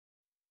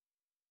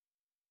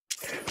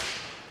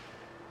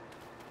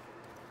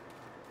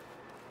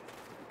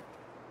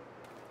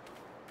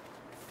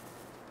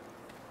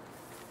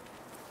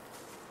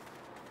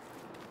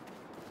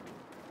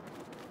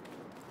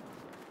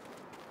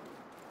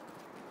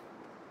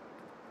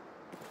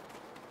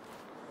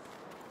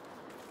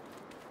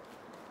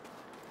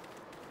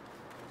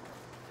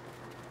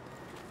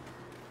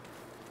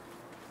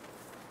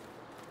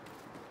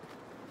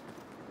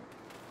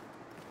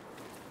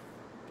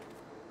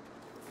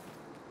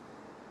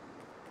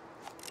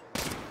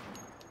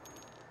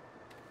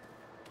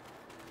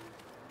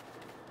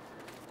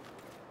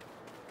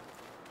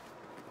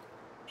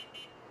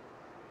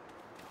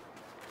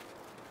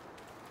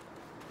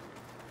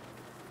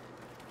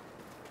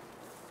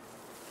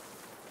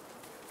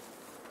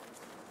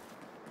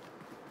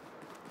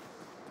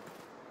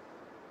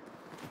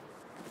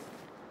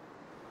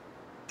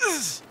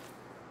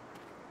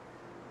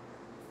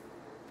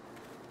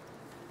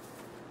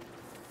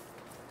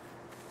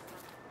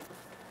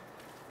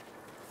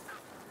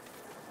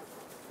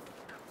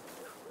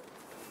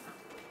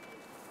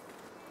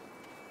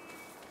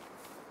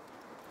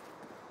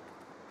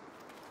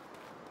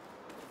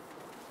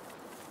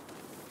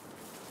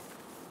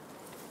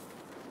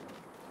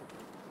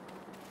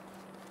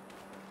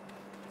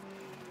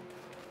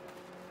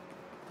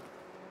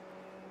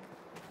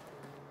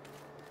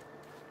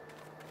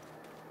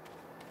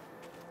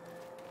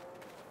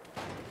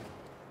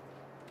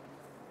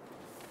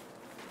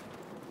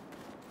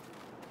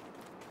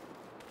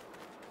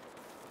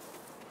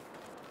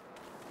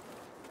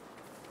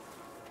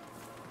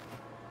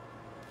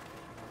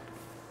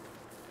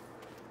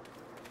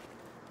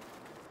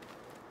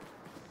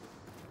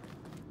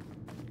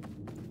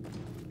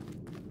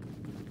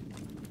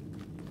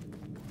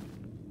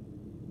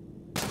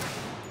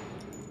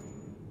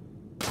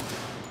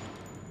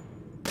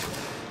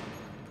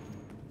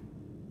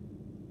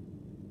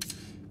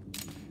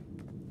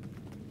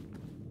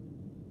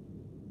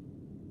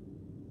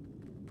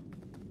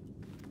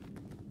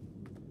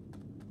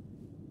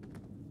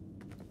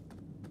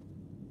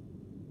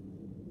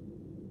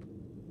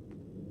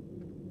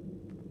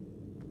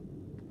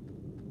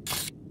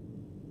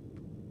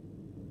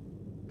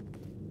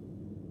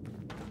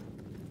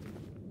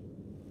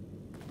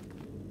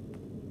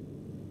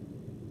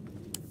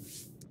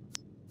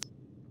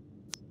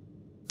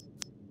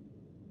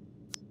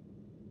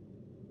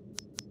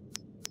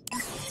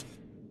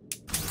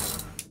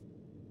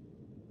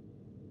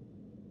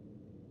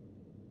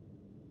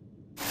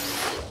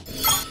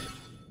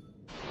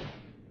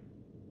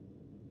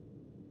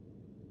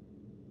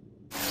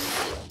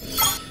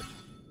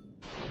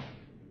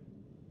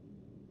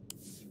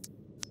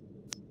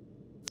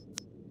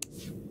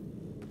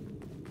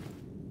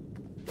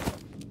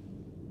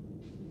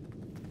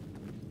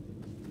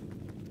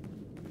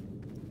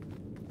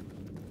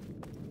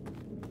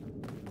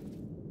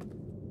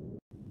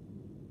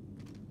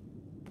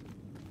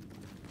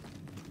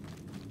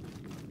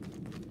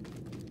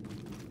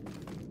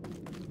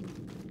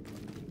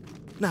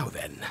Now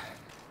then,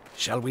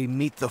 shall we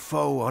meet the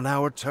foe on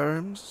our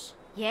terms?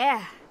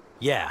 Yeah.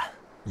 Yeah.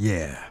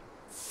 Yeah.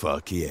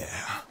 Fuck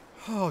yeah.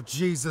 Oh,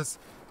 Jesus.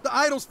 The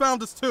idols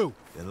found us too.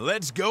 Then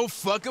let's go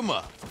fuck them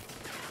up.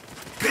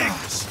 Big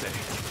mistake.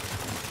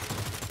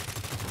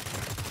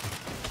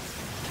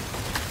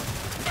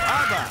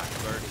 Bye-bye,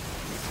 Birdie.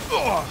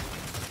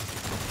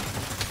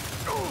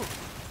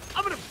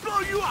 I'm gonna blow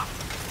you up!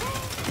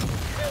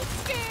 You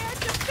scared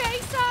to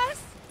face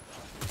us?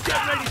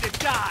 Get ready to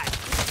die!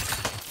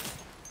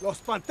 Los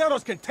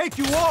Panteros can take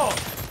you all!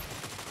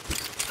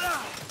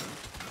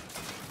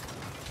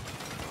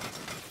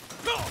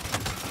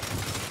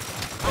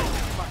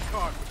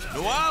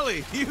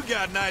 Noali, you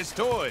got nice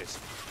toys.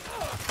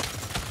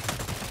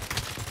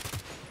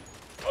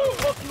 I'll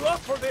hook you up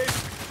for this!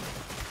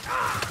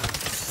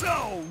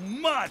 So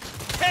much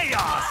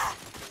chaos!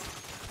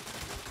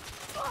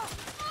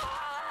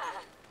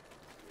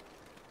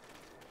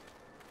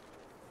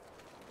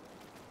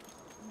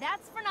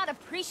 That's for not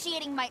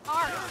appreciating my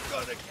art.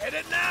 You're gonna get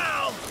it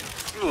now!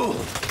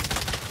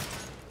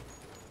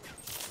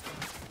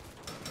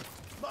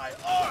 My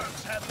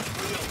arms have the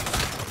wheel!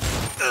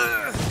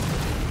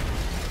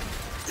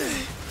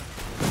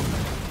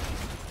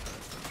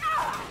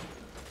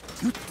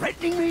 You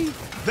threatening me?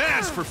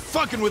 That's for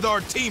fucking with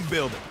our team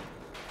building.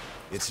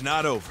 It's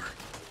not over.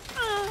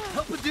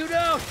 Help a dude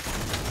out!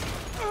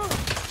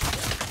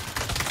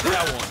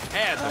 That one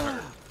had to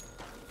hurt.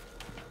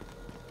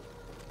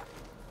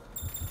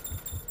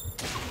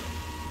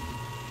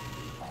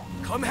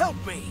 Come help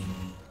me!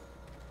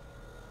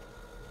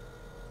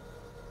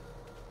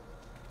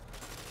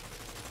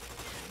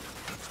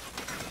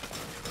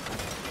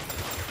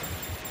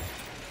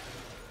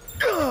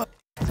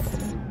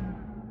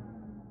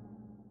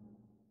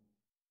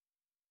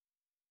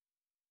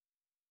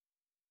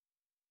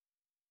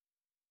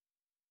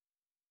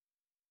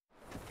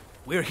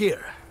 We're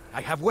here.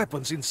 I have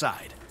weapons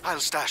inside. I'll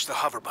stash the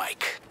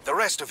hoverbike. The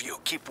rest of you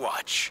keep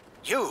watch.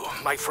 You,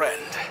 my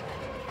friend,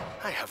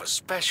 I have a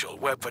special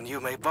weapon you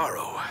may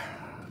borrow.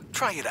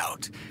 Try it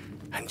out,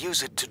 and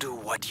use it to do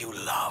what you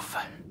love.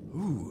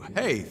 Ooh,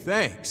 hey,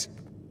 thanks.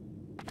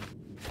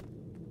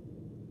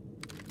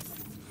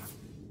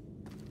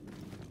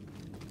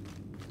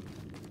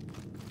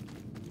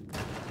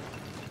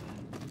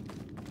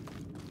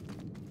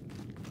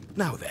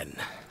 Now then,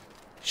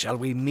 shall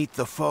we meet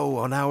the foe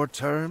on our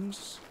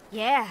terms?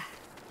 Yeah.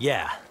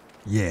 Yeah.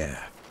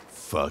 Yeah.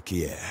 Fuck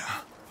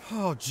yeah.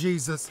 Oh,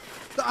 Jesus.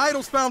 The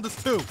idols found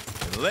us too.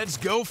 And let's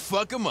go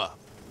fuck them up.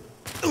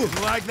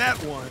 Didn't like that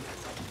one.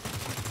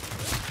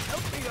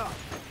 Help me up!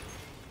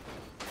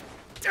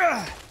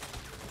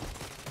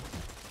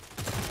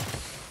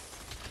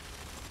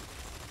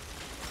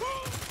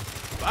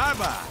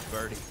 Bye-bye,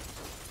 Birdie.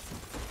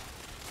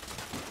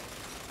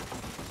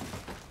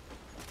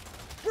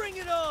 Bring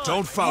it on!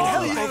 Don't follow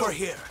Help the light. over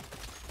here.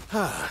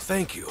 Ah,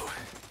 thank you.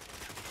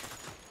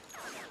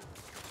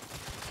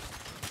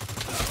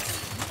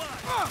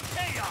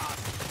 Chaos!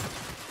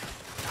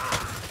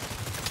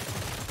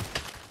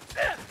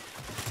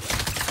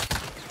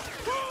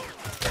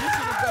 You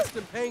should invest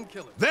in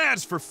painkillers.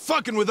 That's for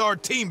fucking with our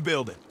team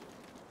building.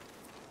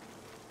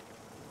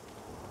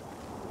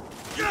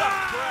 You got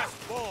a brass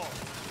ball!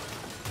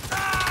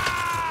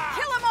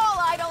 Kill them all,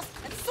 idols,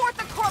 and sort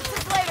the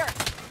corpses later.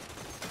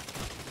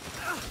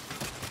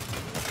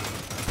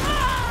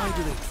 Why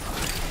do they try?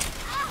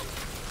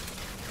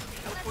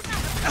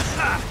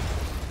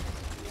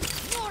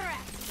 Your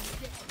ass is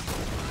dead.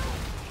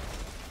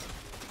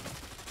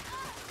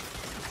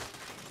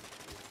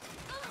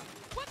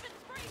 Weapons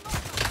free,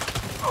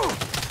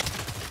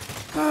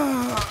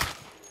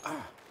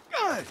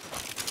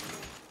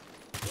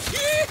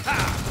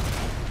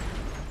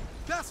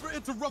 That's for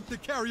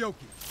interrupted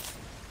karaoke.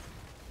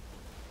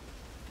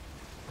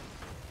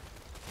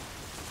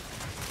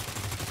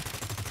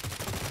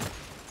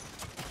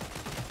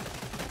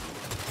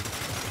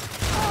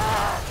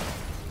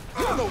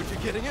 You don't know what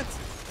you're getting into.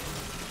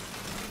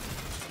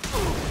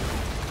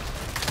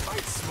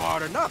 Fight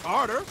smarter, not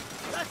harder.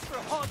 That's for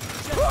haunting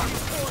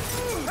Jesse's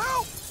boys!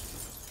 Help!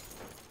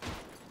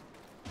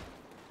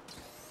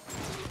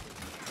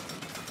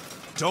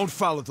 Don't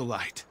follow the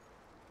light.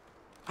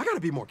 I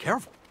gotta be more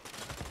careful.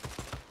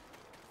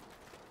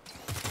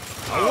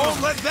 I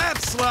won't let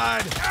that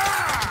slide.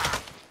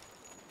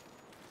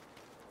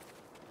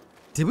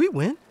 Did we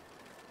win?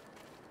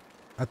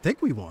 I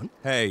think we won.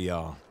 Hey,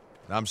 y'all.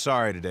 I'm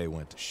sorry today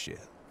went to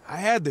shit. I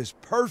had this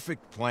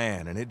perfect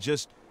plan, and it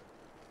just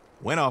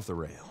went off the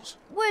rails.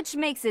 Which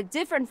makes it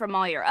different from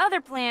all your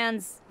other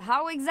plans.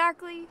 How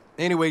exactly?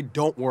 Anyway,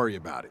 don't worry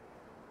about it.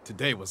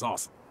 Today was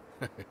awesome.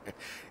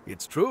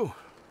 It's true.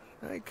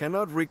 I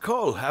cannot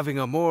recall having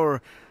a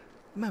more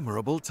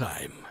memorable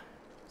time.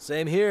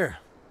 Same here.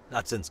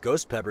 Not since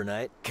Ghost Pepper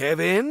Night.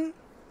 Kevin,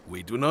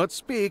 we do not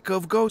speak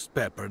of Ghost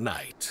Pepper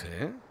Night,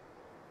 eh?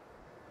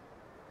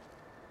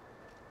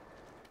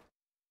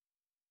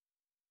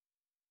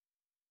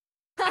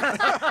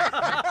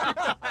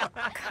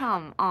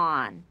 Come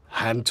on.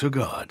 Hand to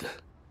God.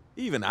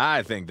 Even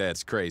I think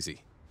that's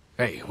crazy.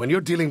 Hey, when you're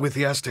dealing with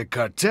the Aztec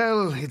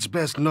cartel, it's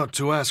best not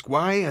to ask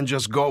why and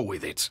just go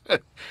with it.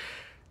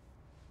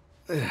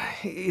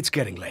 It's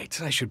getting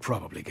late. I should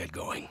probably get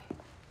going.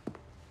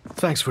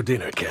 Thanks for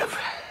dinner, Kev.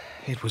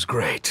 It was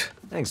great.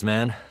 Thanks,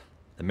 man.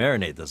 The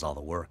marinade does all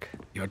the work.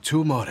 You're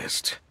too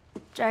modest.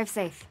 Drive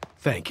safe.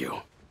 Thank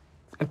you.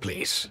 And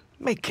please,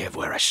 make Kev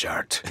wear a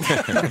shirt.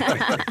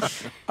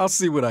 I'll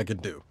see what I can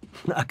do.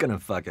 Not gonna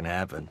fucking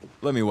happen.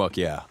 Let me walk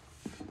you out.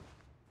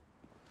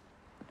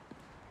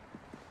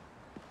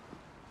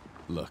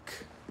 Look,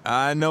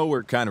 I know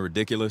we're kind of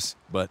ridiculous,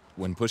 but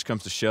when push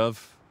comes to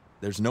shove,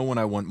 there's no one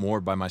I want more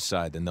by my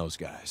side than those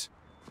guys.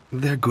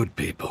 They're good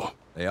people.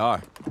 They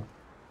are.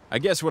 I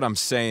guess what I'm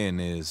saying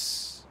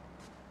is,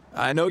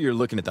 I know you're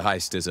looking at the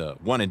heist as a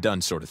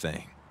one-and-done sort of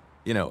thing.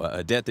 You know,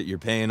 a debt that you're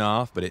paying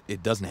off, but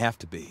it doesn't have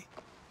to be.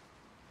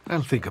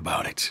 I'll think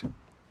about it.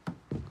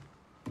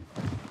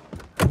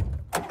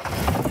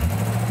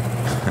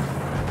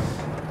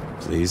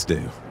 Please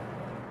do.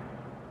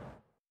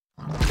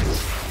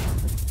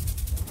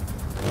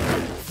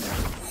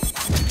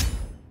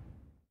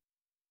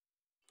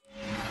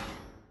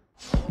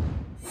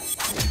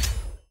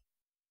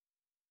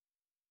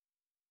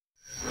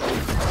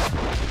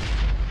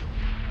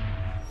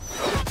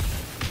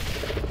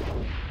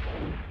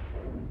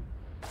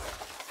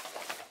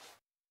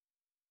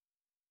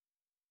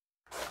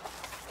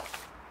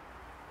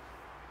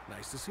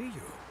 Nice to see you.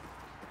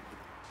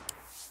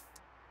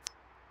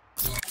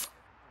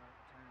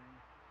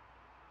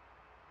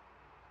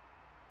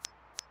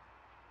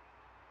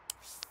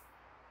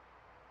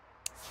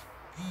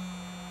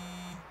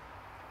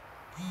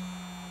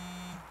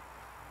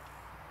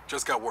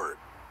 Just got word.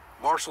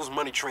 Marshall's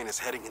money train is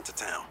heading into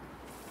town.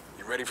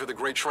 You ready for the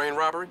great train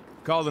robbery?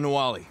 Call the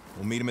Nawali.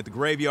 We'll meet him at the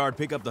graveyard,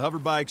 pick up the hover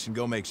bikes, and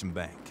go make some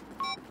bank.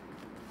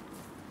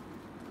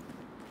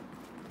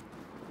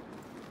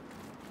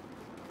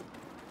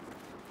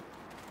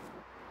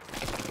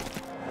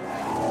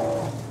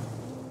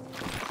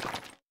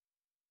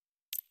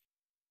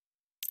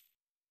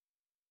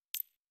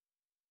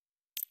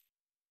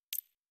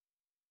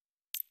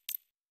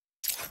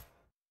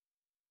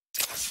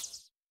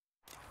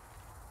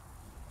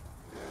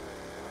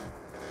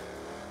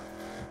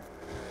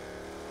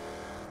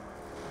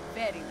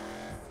 Very nice.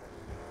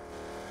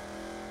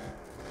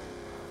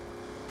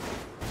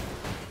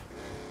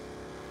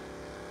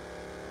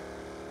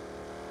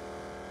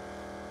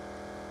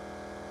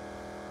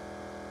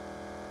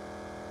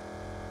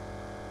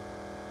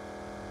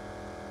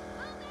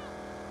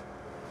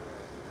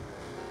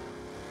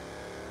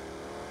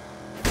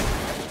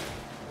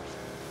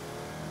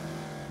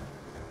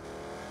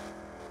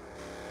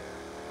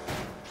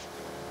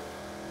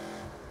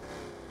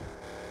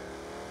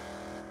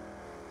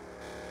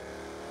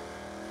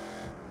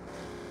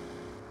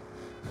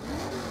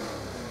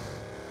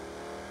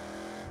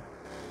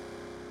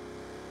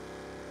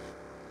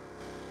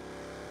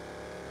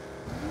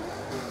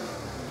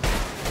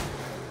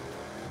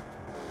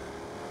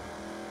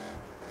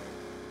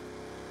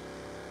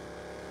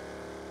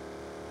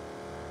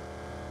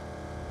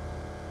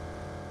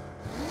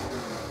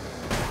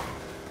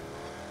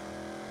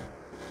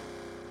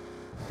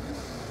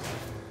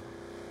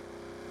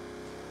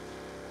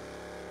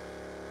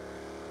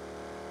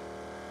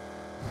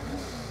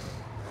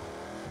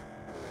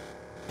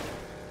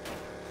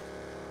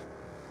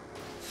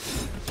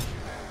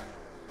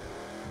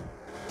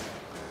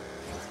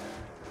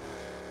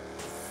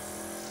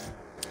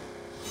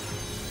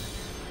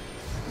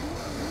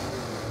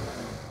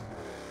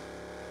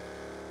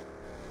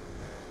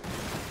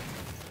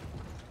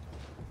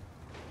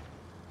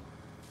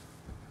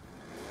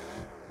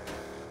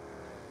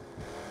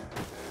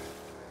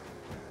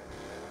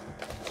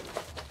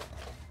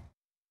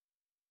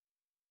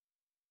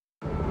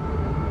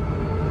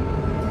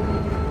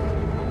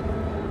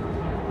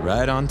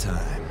 Right on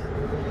time.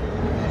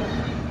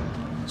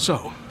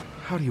 So,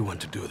 how do you want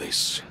to do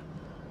this?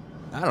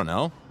 I don't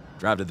know.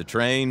 Drive to the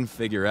train,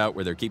 figure out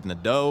where they're keeping the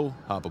dough,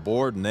 hop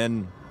aboard, and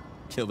then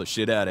kill the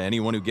shit out of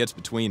anyone who gets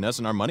between us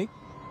and our money?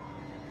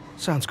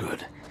 Sounds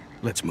good.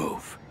 Let's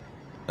move.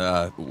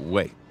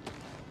 Wait.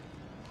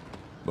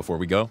 Before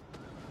we go?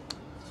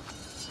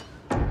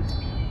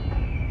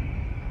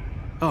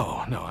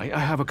 Oh, no, I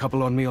have a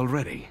couple on me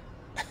already.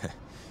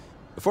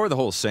 Before the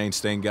whole Saints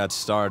thing got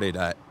started,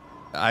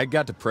 I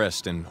got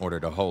depressed and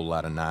ordered a whole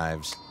lot of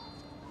knives.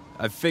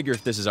 I figure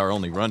if this is our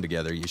only run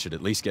together, you should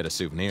at least get a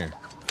souvenir.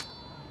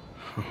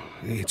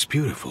 It's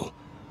beautiful.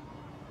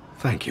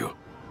 Thank you.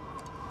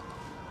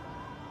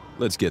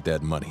 Let's get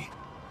that money.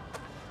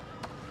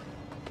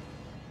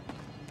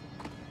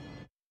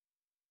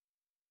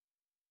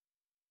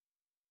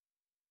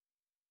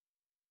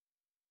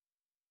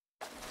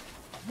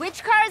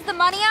 Which car is the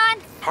money on?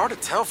 Hard to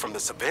tell from the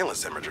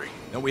surveillance imagery.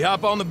 Then we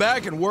hop on the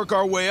back and work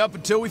our way up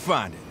until we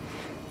find it.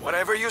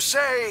 Whatever you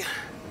say.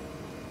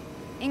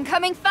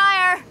 Incoming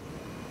fire!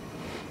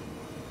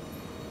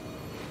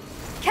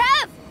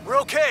 Kev! We're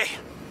okay.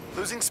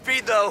 Losing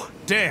speed, though.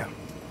 Damn.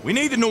 We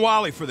need the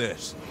Nawali for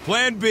this.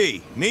 Plan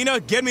B.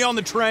 Nina, get me on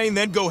the train,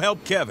 then go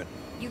help Kevin.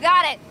 You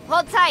got it.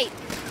 Hold tight.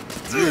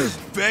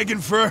 Begging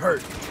for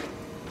hurt.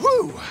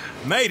 Whew!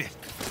 Made it.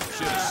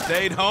 Should have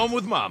stayed home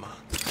with Mama.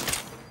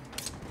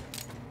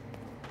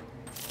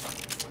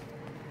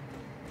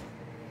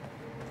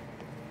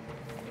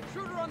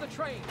 Intruder on the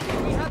train.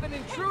 We have an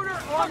intruder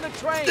on the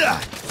train.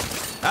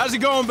 How's it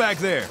going back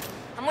there?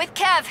 I'm with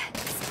Kev.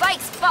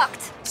 Spike's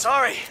fucked.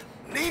 Sorry.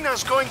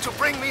 Nina's going to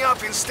bring me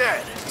up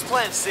instead. It's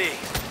Plan C.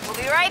 We'll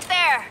be right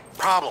there.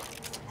 Problem.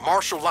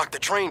 Marshall locked the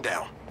train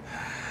down.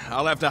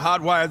 I'll have to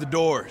hotwire the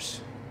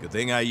doors. Good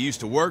thing I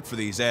used to work for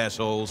these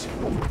assholes.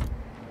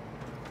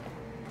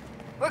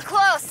 We're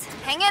close.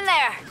 Hang in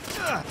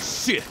there.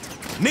 Shit!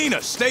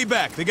 Nina, stay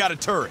back. They got a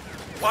turret.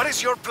 What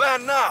is your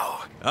plan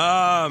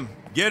now?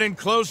 Get in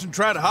close and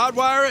try to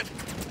hotwire it?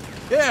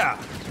 Yeah.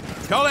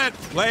 Call that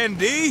Plan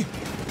D?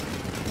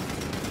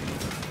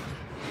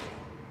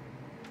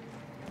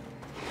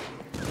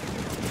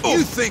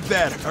 You think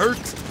that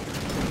hurt?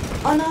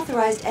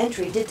 Unauthorized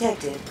entry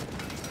detected.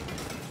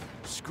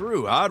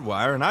 Screw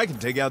hotwire and I can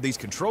take out these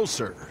control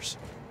servers.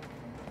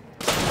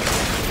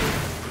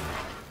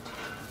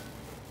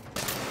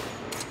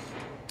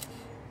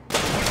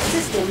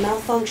 System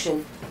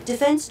malfunction.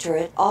 Defense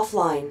turret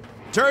offline.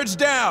 Turret's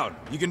down!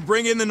 You can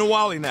bring in the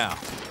Nawali now.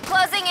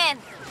 Closing in.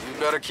 You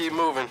better keep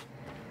moving.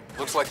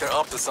 Looks like they're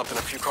up to something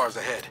a few cars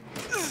ahead.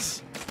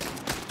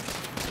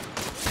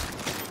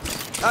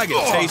 I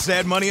can taste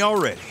that money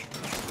already.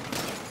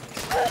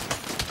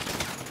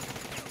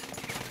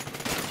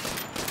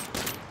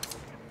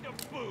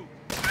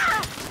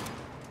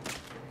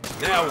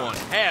 That one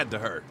had to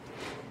hurt.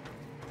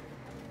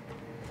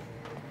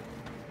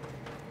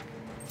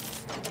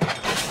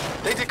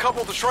 They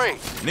decoupled the train.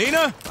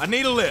 Nina, I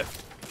need a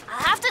lift.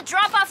 I'll have to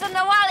drop off the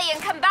Nawali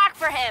and come back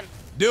for him.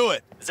 Do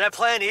it. Is that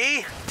Plan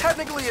E?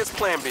 Technically, it's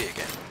Plan B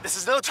again. This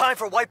is no time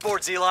for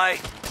whiteboards, Eli.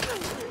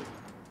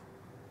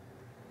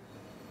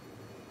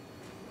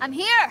 I'm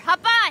here.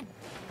 Hop on.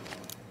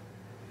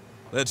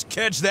 Let's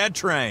catch that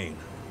train.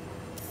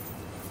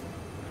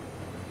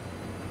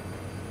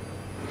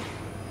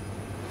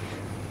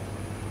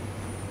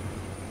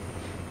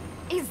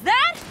 Is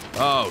that?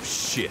 Oh,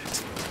 shit.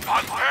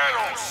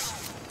 Panteros!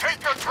 Take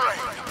the train!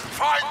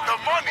 Find the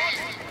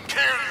money!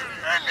 Kill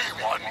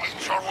anyone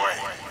in your way!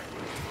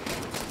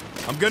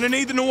 I'm gonna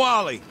need the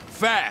Nawali.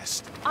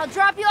 Fast. I'll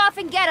drop you off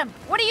and get him.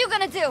 What are you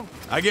gonna do?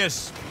 I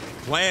guess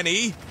Plan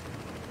E?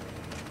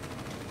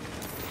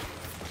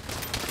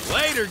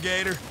 Later,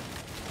 Gator.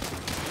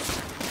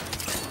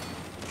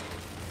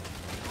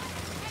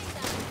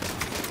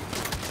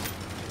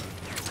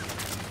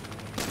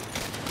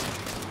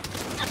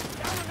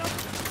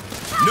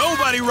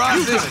 Nobody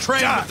rides this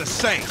train but the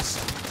Saints.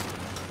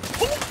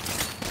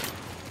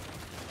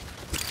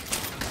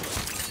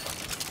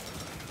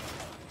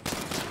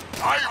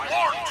 I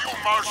warned you,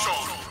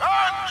 Marshal!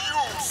 And you,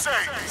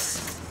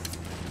 Saints!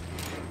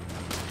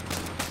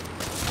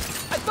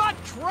 I thought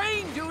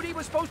train duty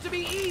was supposed to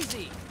be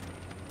easy.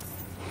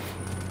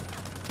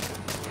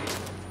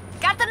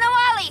 Got the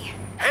Nawali.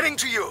 Heading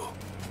to you.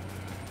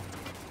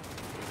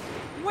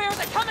 Where are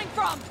they coming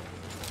from?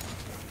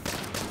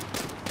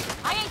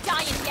 I ain't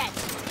dying yet.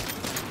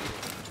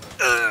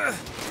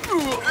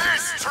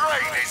 This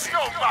train is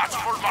no match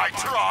for my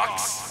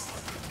trucks!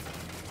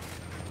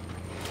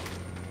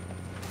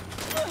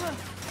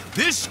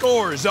 This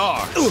score is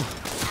ours.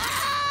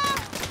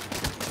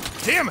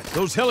 Damn it!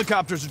 Those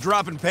helicopters are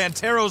dropping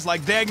Panteros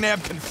like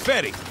dagnab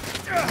confetti.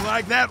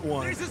 Like that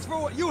one. This is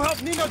for what you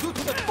helped Nino do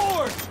to the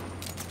Ford!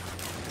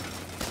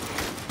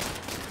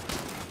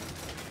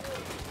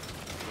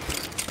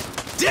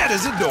 Dead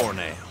as a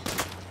doornail.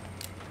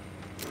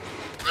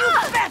 You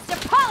best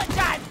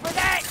apologize for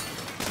that!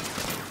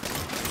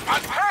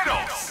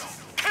 Panteros!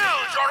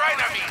 Kill your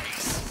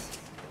enemies!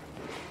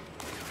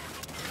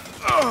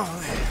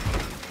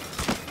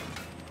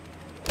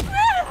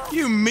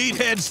 You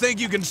meatheads think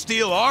you can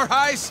steal our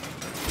heist?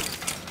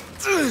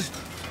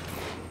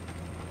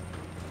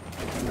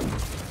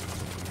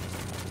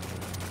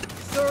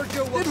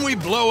 Sergio, Didn't we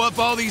blow up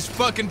all these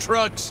fucking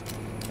trucks?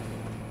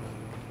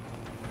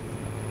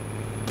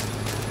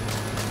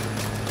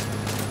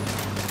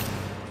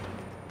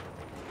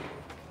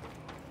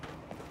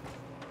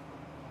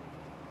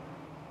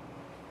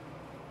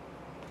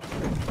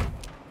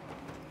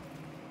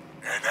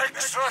 An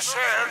extra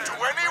share to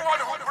anyone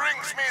who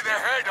brings me the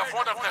head of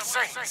one of the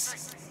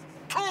Saints.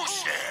 2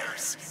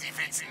 shares if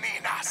it's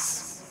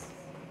Nina's.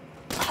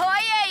 Oh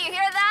yeah, you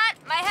hear that?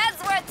 My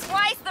head's worth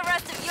twice the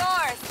rest of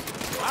yours.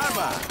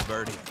 Bye-bye,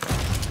 Birdie.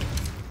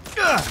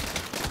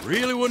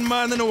 Really wouldn't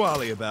mind the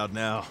Nawali about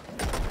now.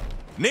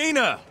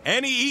 Nina,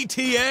 any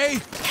ETA?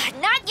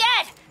 Not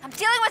yet. I'm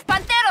dealing with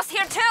Panteros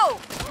here too.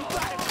 you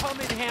gotta come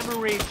in hammer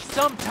range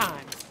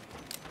sometimes.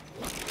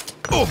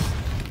 Oh!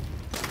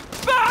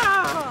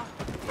 Ah!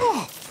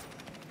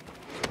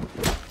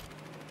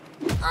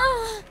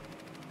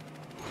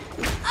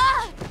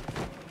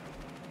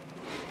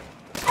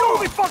 You'll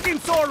be fucking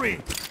sorry!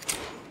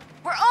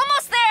 We're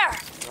almost there.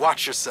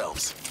 Watch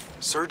yourselves.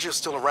 Sergio's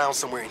still around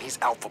somewhere and he's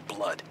out for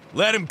blood.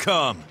 Let him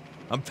come.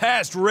 I'm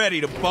past ready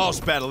to boss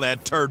battle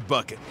that turd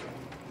bucket.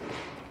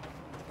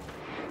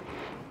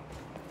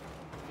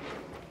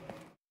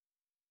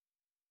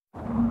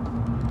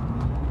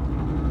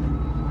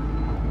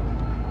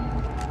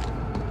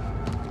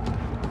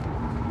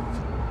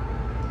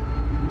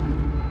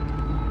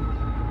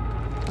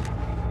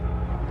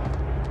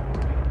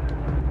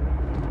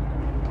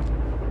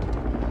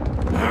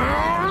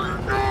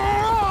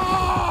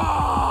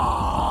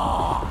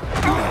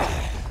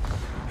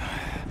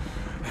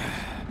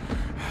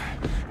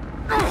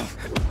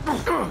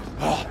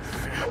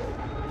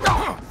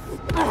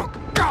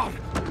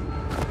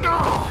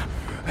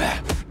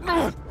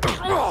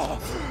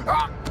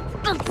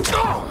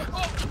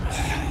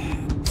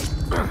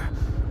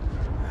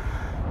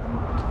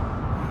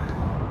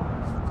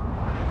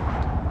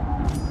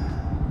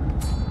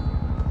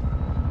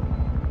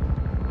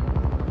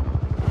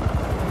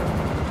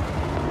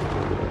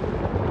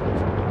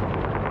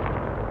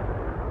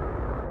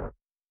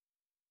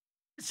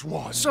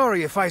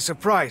 Sorry if I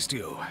surprised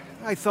you.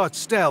 I thought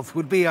stealth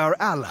would be our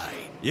ally.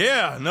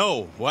 Yeah,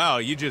 no. Wow,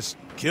 you just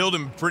killed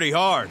him pretty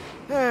hard.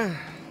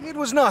 It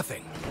was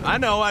nothing. I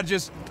know, I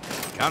just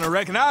kind of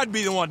reckon I'd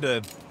be the one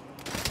to...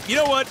 You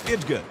know what?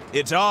 It's good.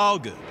 It's all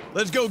good.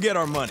 Let's go get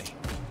our money.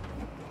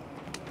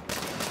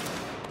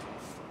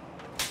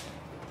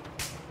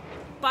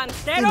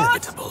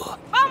 Inevitable.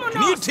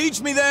 Can you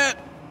teach me that?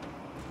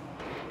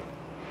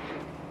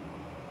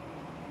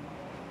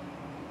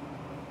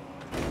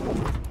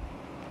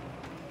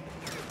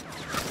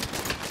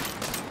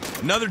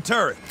 Another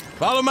turret.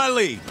 Follow my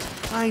lead.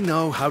 I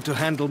know how to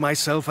handle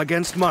myself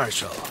against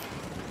Marshall.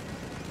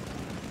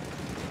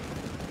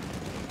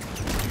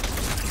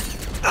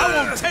 I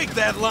won't take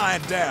that line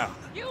down.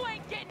 You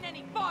ain't getting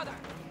any farther.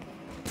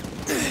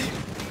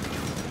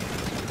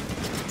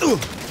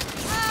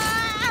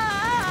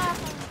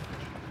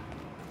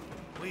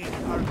 We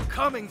are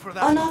coming for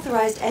that.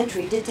 Unauthorized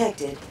entry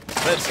detected.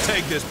 Let's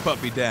take this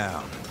puppy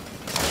down.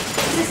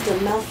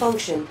 System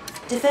malfunction.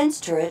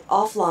 Defense turret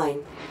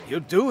offline.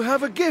 You do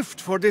have a gift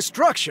for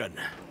destruction.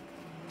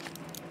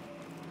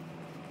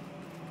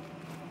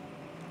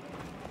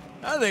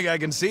 I think I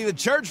can see the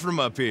church from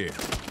up here.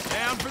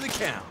 Down for the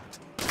count.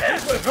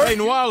 Hey,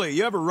 Nwali,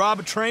 you ever rob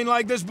a train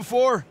like this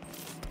before?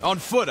 On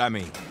foot, I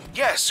mean.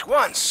 Yes,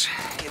 once.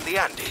 In the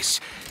Andes.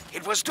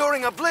 It was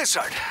during a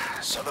blizzard,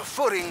 so the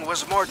footing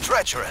was more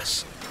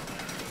treacherous.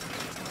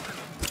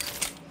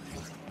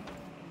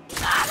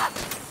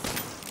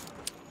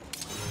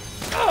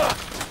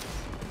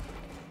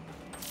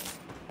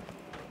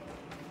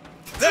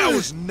 That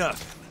was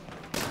nothing.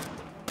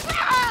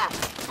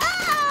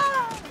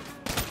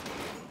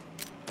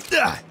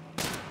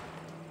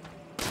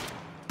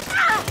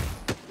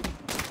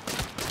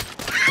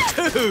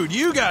 Dude,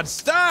 you got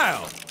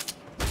style.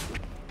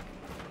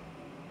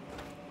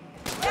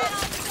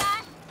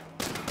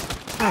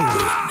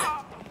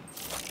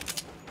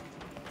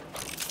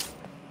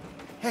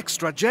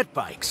 Extra jet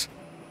bikes.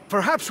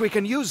 Perhaps we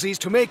can use these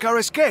to make our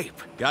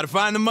escape. Gotta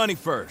find the money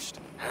first.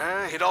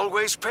 It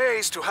always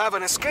pays to have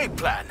an escape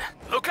plan.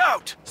 Look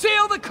out!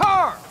 Seal the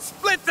car!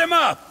 Split them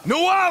up!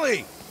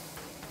 Nwali!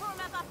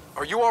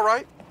 Are you all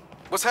right?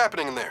 What's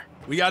happening in there?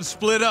 We got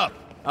split up.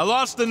 I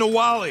lost the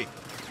Nwali.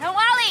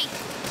 Nawali!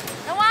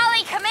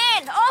 Nawali, come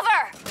in!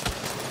 Over!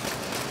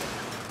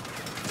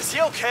 Is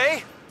he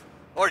okay?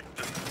 Or do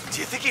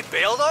you think he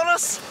bailed on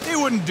us? He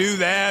wouldn't do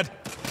that.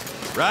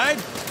 Right?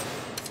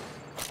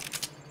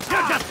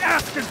 You're just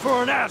asking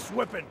for an ass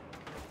whipping!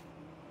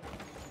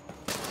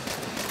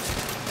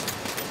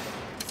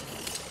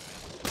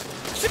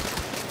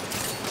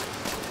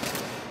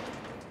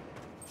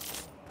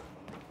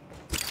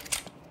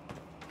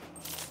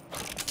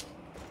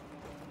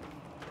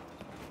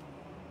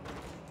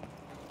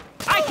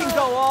 I can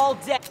go all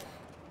day.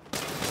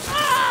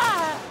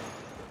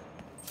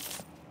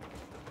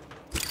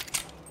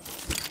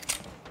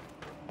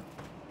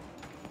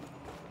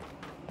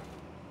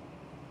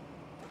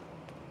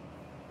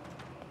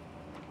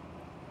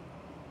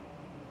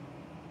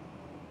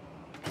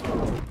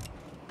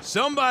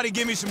 Somebody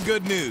give me some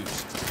good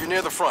news. You're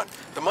near the front.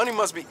 The money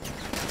must be...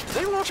 Did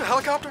they launch a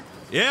helicopter?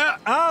 Yeah,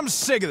 I'm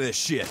sick of this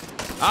shit.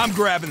 I'm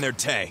grabbing their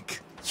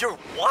tank. You're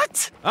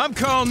what? I'm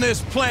calling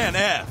this Plan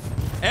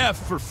F.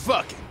 F for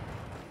fucking.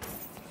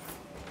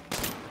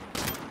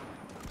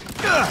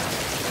 Ugh.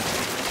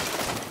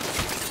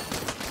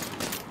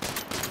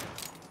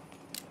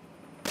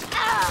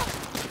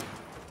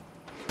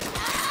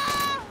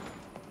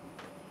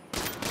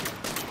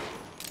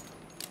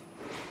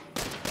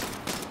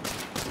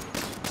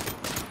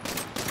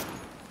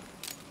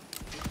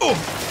 Oh,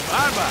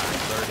 bye-bye,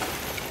 birdie.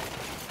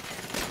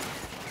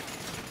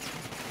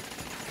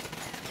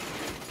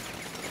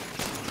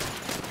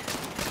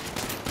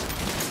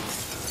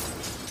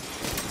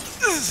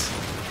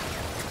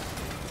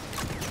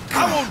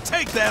 I won't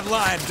take that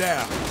line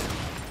down.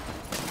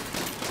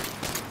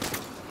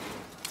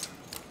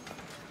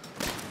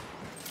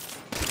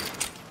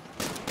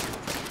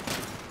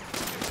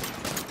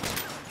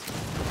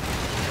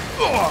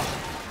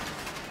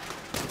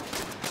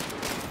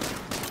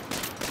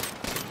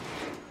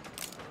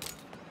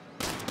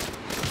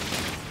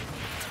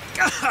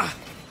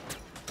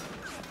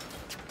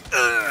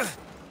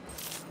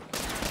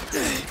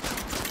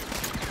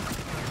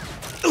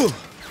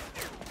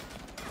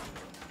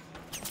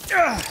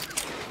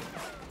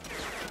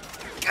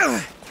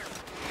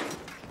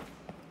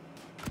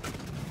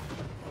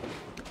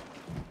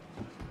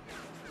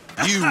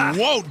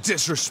 won't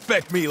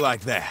disrespect me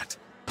like that.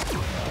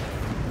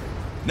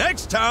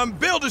 Next time,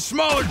 build a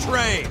smaller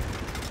train.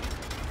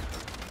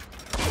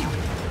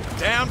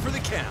 Down for the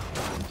count.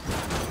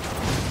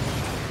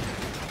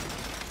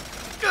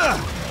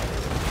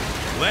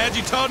 Glad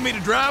you taught me to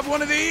drive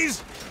one of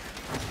these?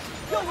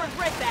 You'll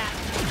regret that.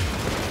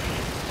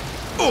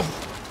 Oh.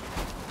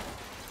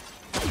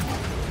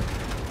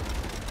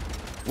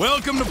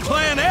 Welcome to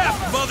Plan F,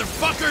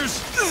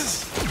 motherfuckers!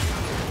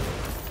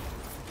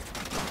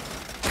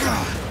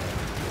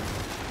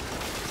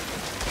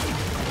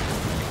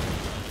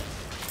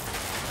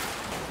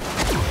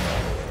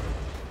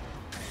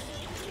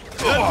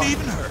 Doesn't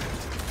even hurt.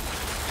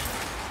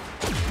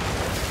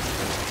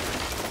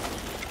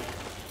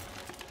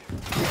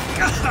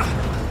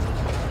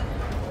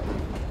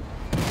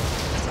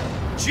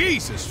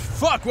 Jesus,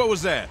 fuck, what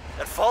was that?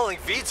 That falling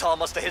VTOL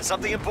must have hit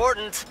something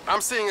important.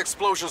 I'm seeing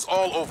explosions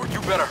all over. You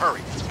better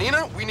hurry.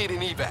 Nina, we need an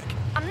evac.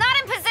 I'm not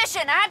in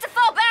position. I had to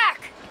fall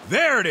back.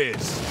 There it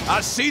is.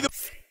 I see the